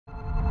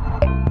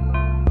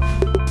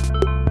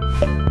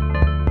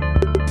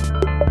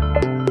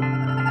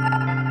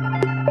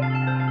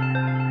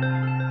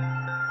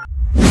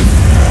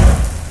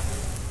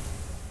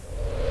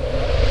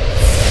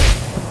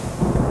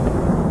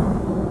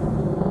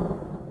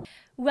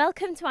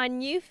Welcome to our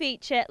new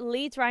feature,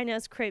 Leeds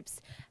Rhinos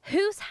Cribs.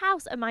 Whose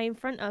house am I in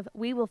front of?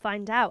 We will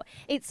find out.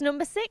 It's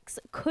number 6.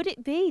 Could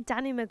it be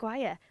Danny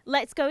Maguire?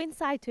 Let's go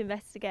inside to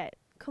investigate.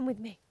 Come with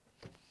me.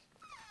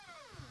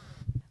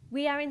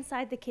 We are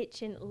inside the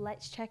kitchen.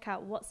 Let's check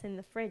out what's in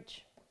the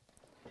fridge.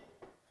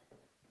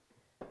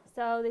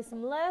 So there's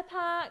some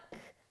Lurpak,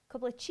 a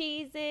couple of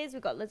cheeses,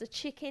 we've got loads of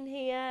chicken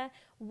here,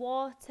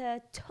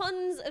 water,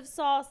 tons of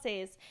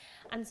sauces,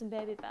 and some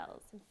baby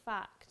bells. In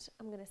fact,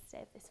 I'm going to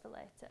save this for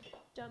later.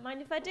 Don't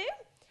mind if I do.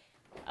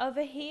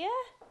 Over here,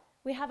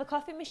 we have a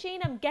coffee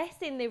machine. I'm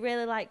guessing they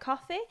really like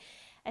coffee,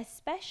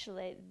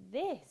 especially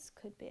this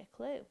could be a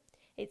clue.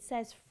 It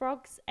says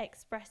Frog's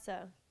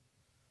Espresso.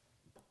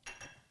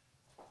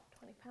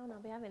 £20,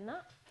 I'll be having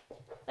that.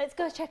 Let's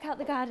go check out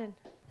the garden.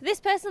 This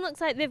person looks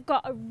like they've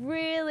got a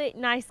really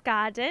nice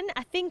garden.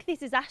 I think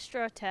this is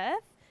AstroTurf.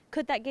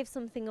 Could that give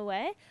something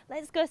away?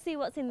 Let's go see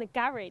what's in the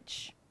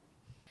garage.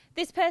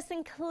 This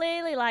person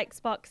clearly likes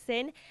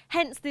boxing,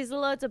 hence there's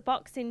loads of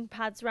boxing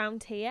pads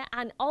around here,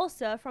 and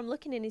also from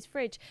looking in his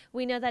fridge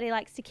we know that he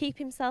likes to keep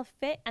himself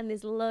fit and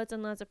there's loads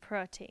and loads of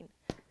protein.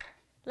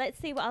 Let's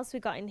see what else we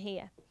got in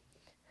here.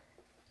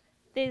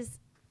 There's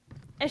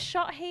a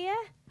shot here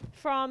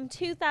from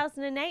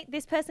 2008.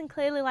 This person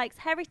clearly likes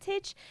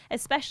heritage,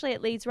 especially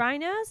at Leeds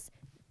Rhinos.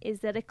 Is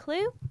that a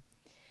clue?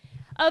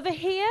 Over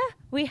here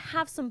we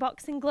have some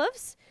boxing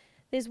gloves.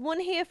 There's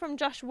one here from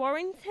Josh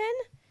Warrington.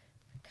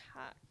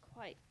 Can't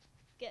quite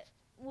get,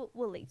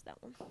 we'll leave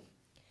that one.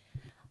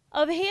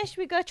 Over here, should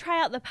we go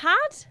try out the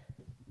pad?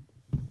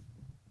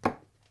 I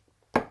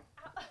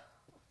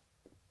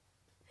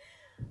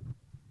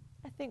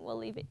think we'll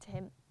leave it to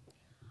him.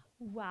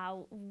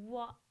 Wow,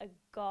 what a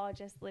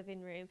gorgeous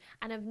living room.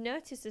 And I've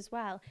noticed as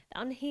well that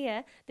on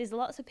here there's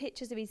lots of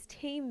pictures of his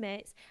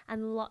teammates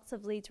and lots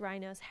of Leeds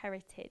Rhinos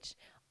heritage.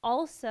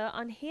 Also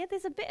on here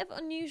there's a bit of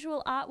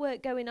unusual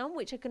artwork going on,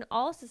 which I can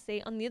also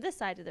see on the other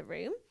side of the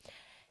room,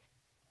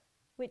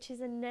 which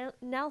is a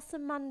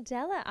Nelson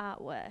Mandela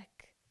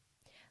artwork.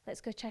 Let's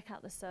go check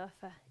out the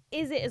sofa.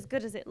 Is it as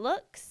good as it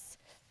looks?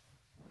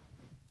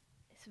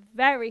 It's a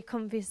very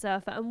comfy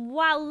sofa, and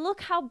wow,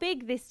 look how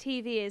big this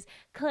TV is.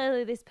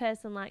 Clearly this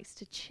person likes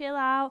to chill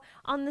out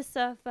on the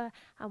sofa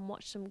and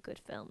watch some good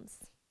films.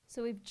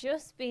 So we've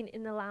just been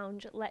in the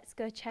lounge. Let's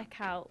go check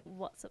out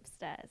what's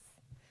upstairs.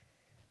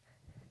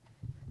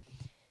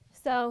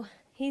 So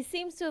he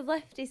seems to have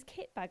left his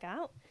kit bag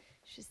out.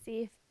 Should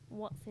see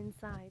what's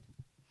inside.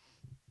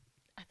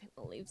 I think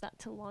we'll leave that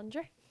to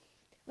laundry.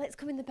 Let's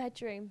come in the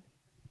bedroom.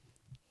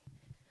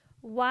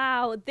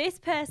 Wow, this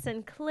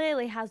person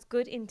clearly has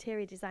good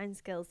interior design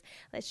skills.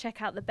 Let's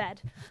check out the bed.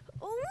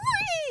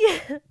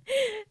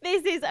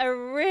 This is a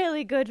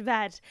really good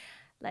bed.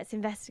 Let's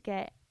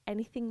investigate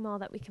anything more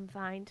that we can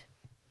find.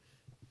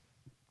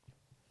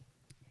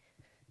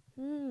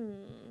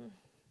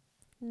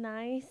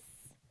 Nice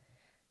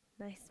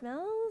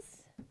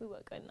smells. We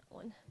won't go in that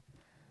one.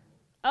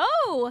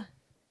 Oh!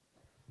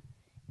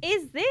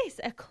 Is this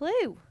a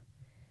clue?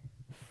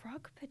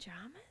 Frog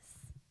pajamas?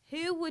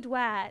 Who would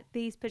wear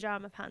these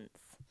pajama pants?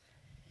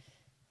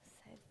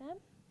 Save them.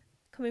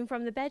 Coming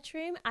from the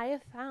bedroom, I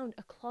have found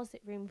a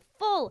closet room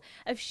full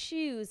of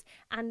shoes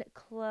and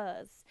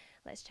clothes.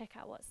 Let's check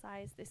out what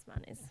size this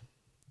man is.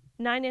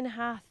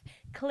 9.5.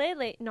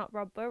 Clearly not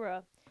Rob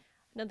Burrow.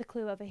 Another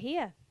clue over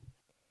here.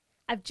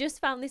 I've just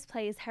found this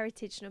player's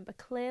heritage number,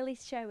 clearly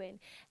showing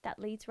that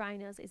Leeds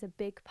Rhinos is a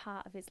big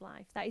part of his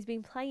life, that he's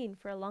been playing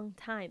for a long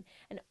time.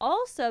 And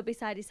also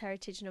beside his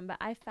heritage number,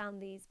 I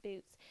found these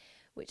boots,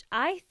 which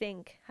I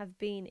think have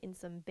been in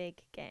some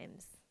big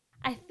games.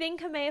 I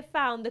think I may have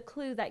found the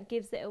clue that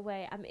gives it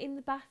away. I'm in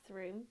the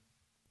bathroom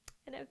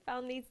and I've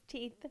found these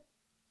teeth.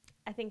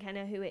 I think I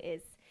know who it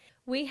is.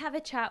 We have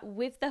a chat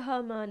with the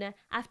homeowner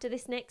after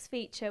this next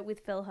feature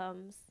with Phil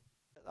Holmes.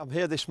 I'm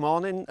here this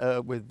morning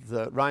with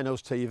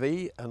Rhinos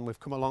TV, and we've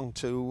come along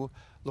to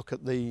look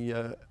at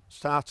the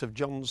start of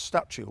John's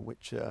statue,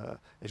 which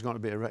is going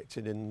to be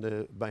erected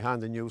in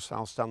behind the new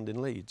South Stand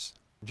in Leeds.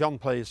 John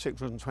played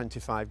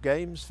 625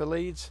 games for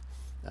Leeds,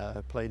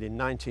 played in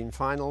 19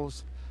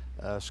 finals,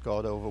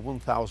 scored over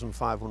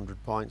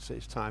 1,500 points at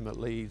his time at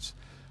Leeds,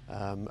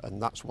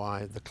 and that's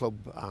why the club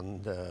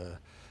and the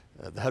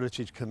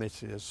Heritage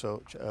Committee as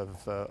such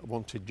have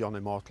wanted John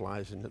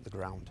immortalising at the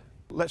ground.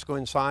 Let's go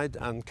inside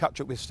and catch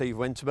up with Steve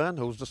Winterburn,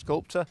 who's the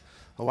sculptor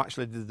who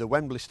actually did the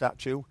Wembley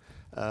statue,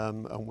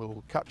 and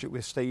we'll catch up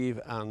with Steve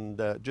and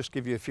just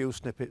give you a few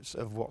snippets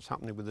of what's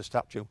happening with the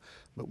statue,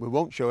 but we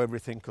won't show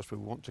everything because we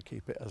want to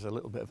keep it as a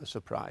little bit of a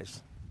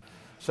surprise.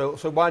 So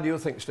why do you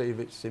think, Steve,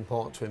 it's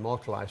important to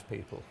immortalise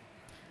people?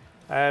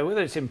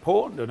 Whether it's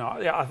important or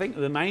not, I think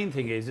the main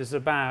thing is it's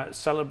about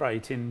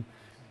celebrating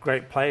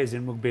great players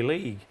in rugby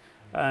league,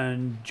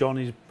 and John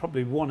is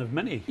probably one of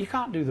many. You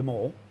can't do them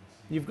all.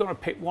 You've got to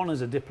pick one as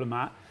a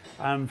diplomat.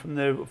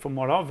 From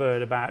what I've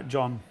heard about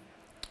John,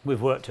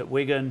 we've worked at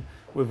Wigan,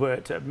 we've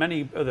worked at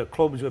many other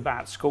clubs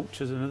about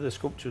sculptures and other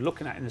sculptures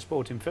looking at in the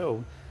sporting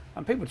field,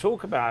 and people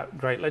talk about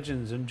great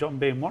legends and John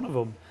being one of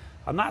them.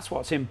 And that's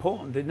what's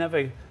important. They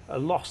never are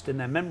lost in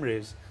their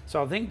memories.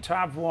 So I think to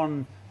have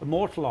one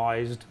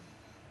immortalised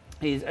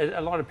is,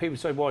 a lot of people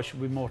say, why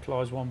should we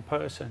immortalise one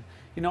person?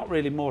 You're not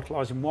really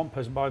immortalising one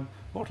person. By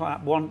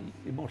immortalising one,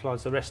 you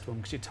immortalise the rest of them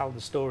because you tell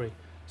the story.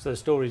 So the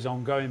story is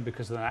ongoing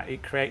because of that.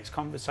 It creates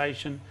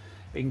conversation,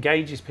 it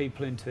engages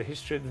people into the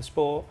history of the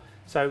sport.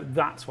 So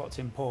that's what's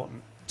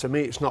important. To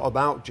me, it's not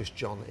about just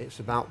John, it's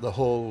about the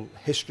whole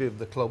history of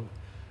the club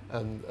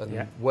and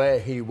Yeah. where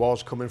he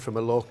was coming from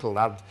a local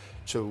lad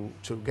to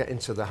get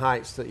into the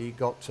heights that he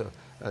got to.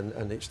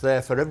 And it's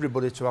there for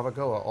everybody to have a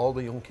go at, all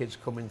the young kids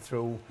coming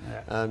through.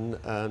 Yeah.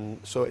 And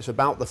so it's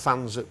about the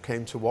fans that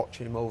came to watch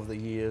him over the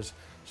years.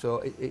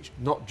 So it's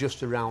not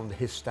just around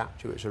his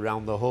statue, it's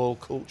around the whole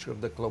culture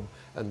of the club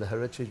and the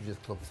heritage of the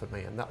club for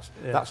me, and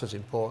that's as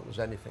important as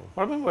anything.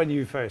 Well, I remember when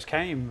you first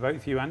came,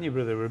 both you and your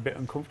brother were a bit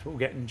uncomfortable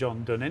getting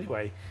John done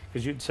anyway,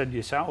 because you'd said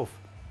yourself,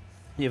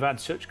 you've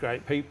had such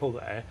great people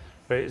there,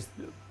 but it's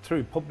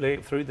through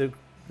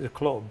the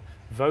club,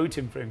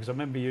 voting for him, because I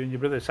remember you and your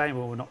brother saying,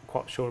 well, we're not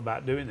quite sure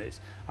about doing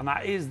this, and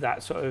that is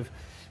that sort of,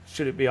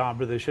 should it be our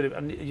brother, should it,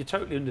 and you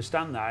totally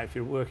understand that if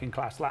you're a working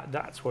class lad,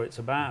 that's what it's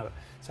about.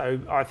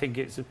 So I think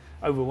it's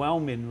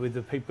overwhelming with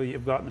the people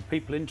you've got and the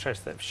people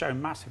interest that have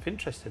shown massive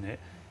interest in it.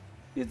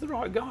 He's the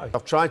right guy.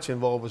 I've tried to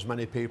involve as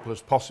many people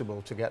as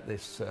possible to get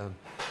this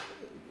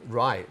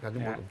right. I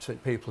didn't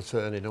want people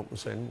turning up and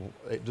saying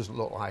it doesn't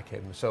look like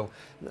him. So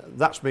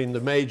that's been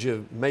the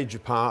major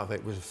part of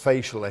it, was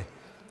facially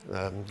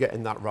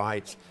getting that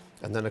right,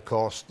 and then of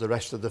course the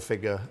rest of the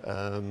figure,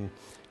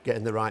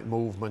 getting the right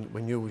movement.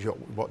 We knew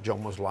what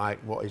John was like,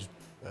 what his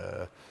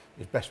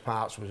best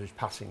parts was his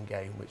passing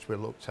game, which we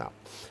looked at,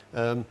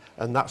 and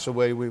that's the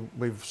way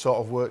we've sort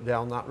of worked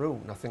down that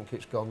route, and I think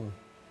it's gone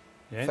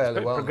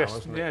fairly well now,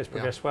 hasn't it? Yeah, it's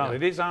progressed well. Yeah.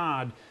 It is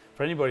hard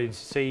for anybody to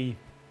see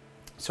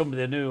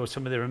somebody they knew or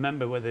somebody they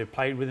remember where they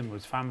played with him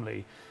was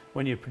family.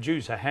 When you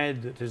produce a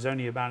head that is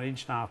only about 1.5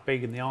 inches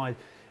big in the eye,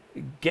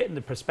 getting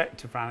the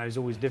perspective around it is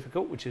always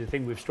difficult, which is the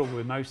thing we've struggled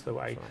with most of the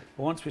way. Right.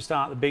 But once we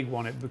start the big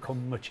one, it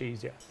becomes much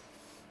easier.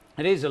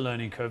 It is a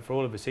learning curve for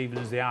all of us, even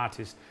as the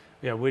artists.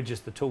 Yeah, we're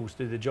just the tools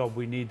to do the job.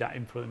 We need that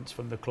influence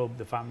from the club,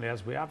 the family,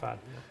 as we have had.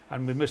 Yeah.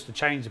 And we must have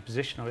changed the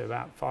position of it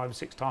about 5 or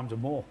 6 times or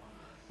more.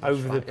 That's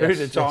over the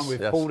period of time.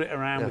 We've pulled it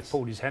around, we've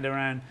pulled his head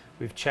around,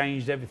 we've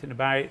changed everything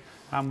about it.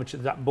 How much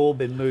has that ball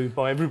been moved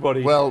by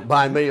everybody? Well,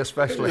 by me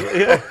especially.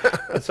 Yeah.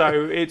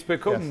 So it's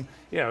become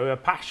a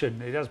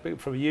passion. It has been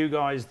from you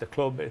guys, the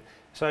club.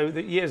 So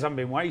the years haven't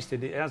been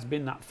wasted. It has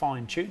been that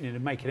fine tuning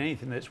and making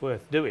anything that's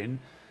worth doing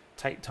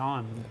take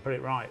time and put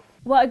it right.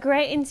 What a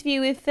great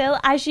interview with Phil.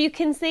 As you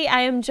can see,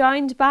 I am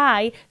joined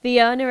by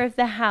the owner of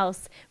the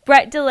house,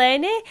 Brett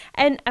Delaney,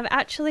 and I've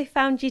actually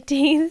found your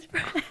teeth.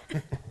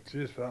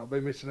 Cheers, Phil. I've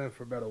been missing them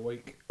for about a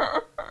week.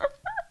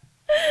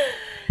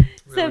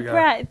 So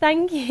Brett,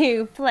 thank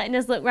you for letting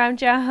us look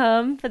round your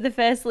home for the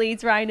first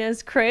Leeds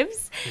Rhinos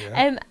cribs.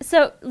 Yeah.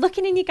 So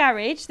looking in your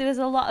garage, there was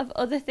a lot of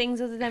other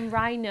things other than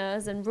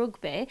rhinos and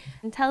rugby.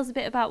 And tell us a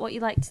bit about what you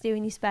like to do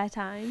in your spare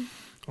time.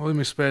 Well, in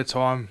my spare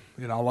time,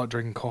 I like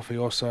drinking coffee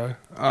also.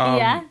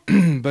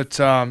 But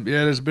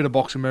there's a bit of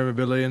boxing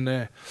memorabilia in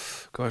there.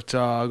 I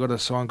got a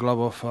signed glove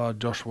off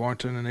Josh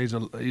Warrington, and he's a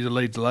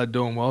Leeds lad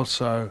doing well.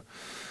 So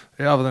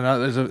yeah, other than that,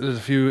 there's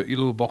a few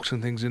little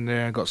boxing things in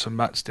there, and got some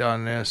mats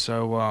down there.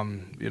 So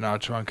I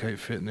try and keep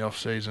fit in the off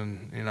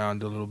season, and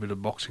do a little bit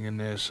of boxing in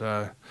there.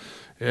 So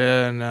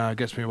yeah, and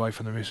gets me away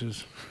from the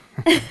missus.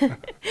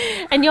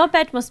 And your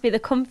bed must be the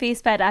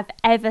comfiest bed I've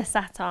ever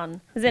sat on.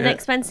 Is it an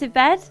expensive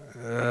bed?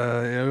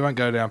 We won't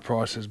go down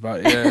prices,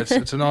 but yeah,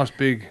 it's a nice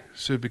big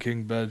Super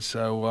King bed.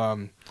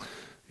 So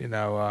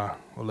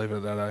we'll leave it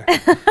at that.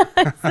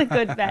 It's a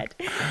good bed.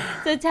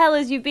 So tell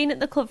us, you've been at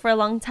the club for a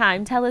long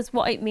time. Tell us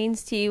what it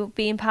means to you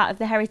being part of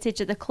the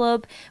heritage of the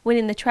club,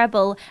 winning the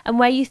treble, and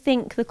where you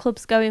think the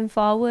club's going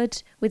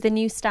forward with the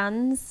new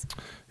stands.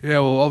 Yeah,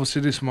 well,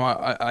 obviously this is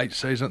my 8th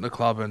season at the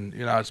club, and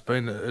it's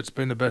been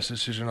the best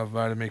decision I've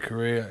made in my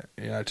career,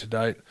 to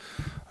date.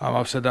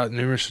 I've said that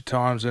numerous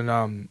times, and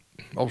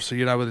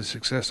obviously, with the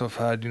success I've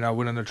had,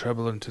 winning the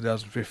treble in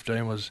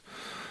 2015 was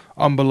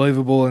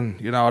unbelievable,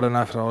 and I don't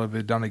know if it'll ever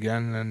be done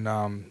again, and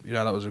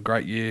that was a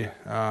great year.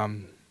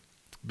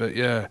 But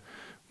yeah,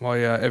 my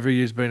every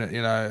year's been,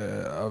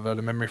 I've had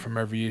a memory from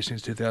every year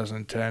since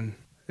 2010.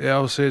 Yeah,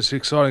 obviously it's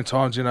exciting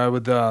times,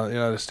 with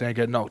the stand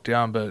getting knocked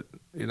down, but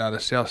the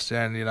south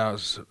stand,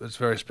 it's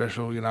very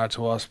special,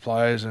 to us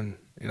players, and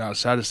it's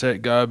sad to see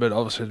it go, but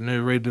obviously the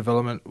new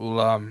redevelopment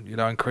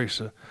will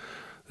increase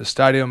the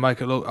stadium,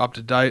 make it look up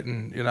to date,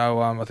 and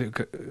I think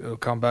it'll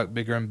come back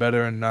bigger and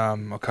better, and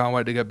I can't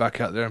wait to get back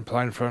out there and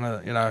play in front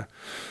of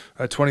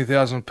a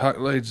 20,000 packed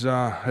Leeds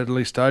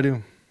Headingley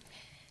Stadium.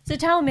 So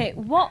tell me,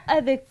 what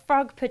are the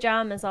frog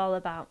pyjamas all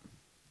about?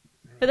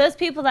 For those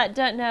people that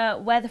don't know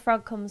where the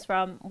frog comes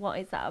from, what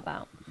is that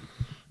about?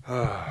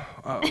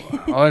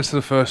 I'll answer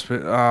the first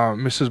bit.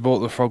 Mrs. bought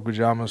the frog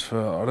pyjamas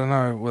for, I don't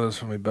know whether it's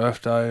for my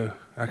birthday.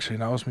 Actually,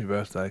 no, it was my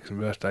birthday, because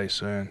my birthday's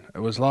soon. It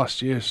was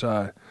last year,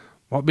 so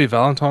might be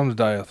Valentine's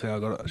Day. I think I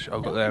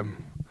got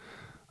them.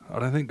 I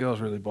don't think girls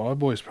really buy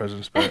boys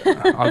presents, but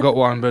I got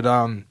one. But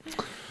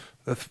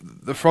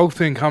the frog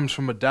thing comes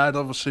from my dad.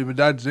 Obviously, my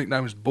dad's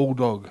nickname is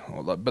Bulldog,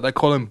 but they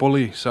call him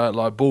Bully, so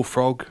like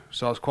Bullfrog.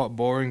 So it's quite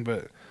boring,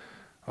 but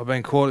I've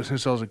been called it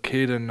since I was a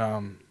kid, and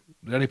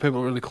the only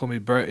people that really call me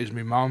Brett is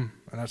my mum,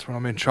 and that's when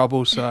I'm in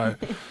trouble. So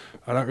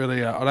I don't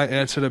really, I don't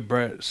answer to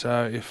Brett.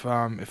 So if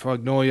I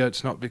ignore you,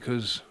 it's not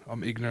because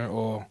I'm ignorant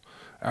or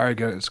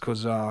arrogant. It's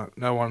because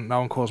no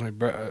one calls me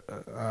Brett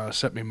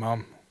except my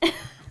mum.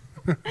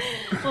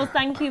 Well,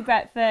 thank you,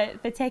 Brett,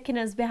 for taking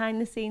us behind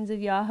the scenes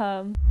of your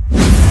home.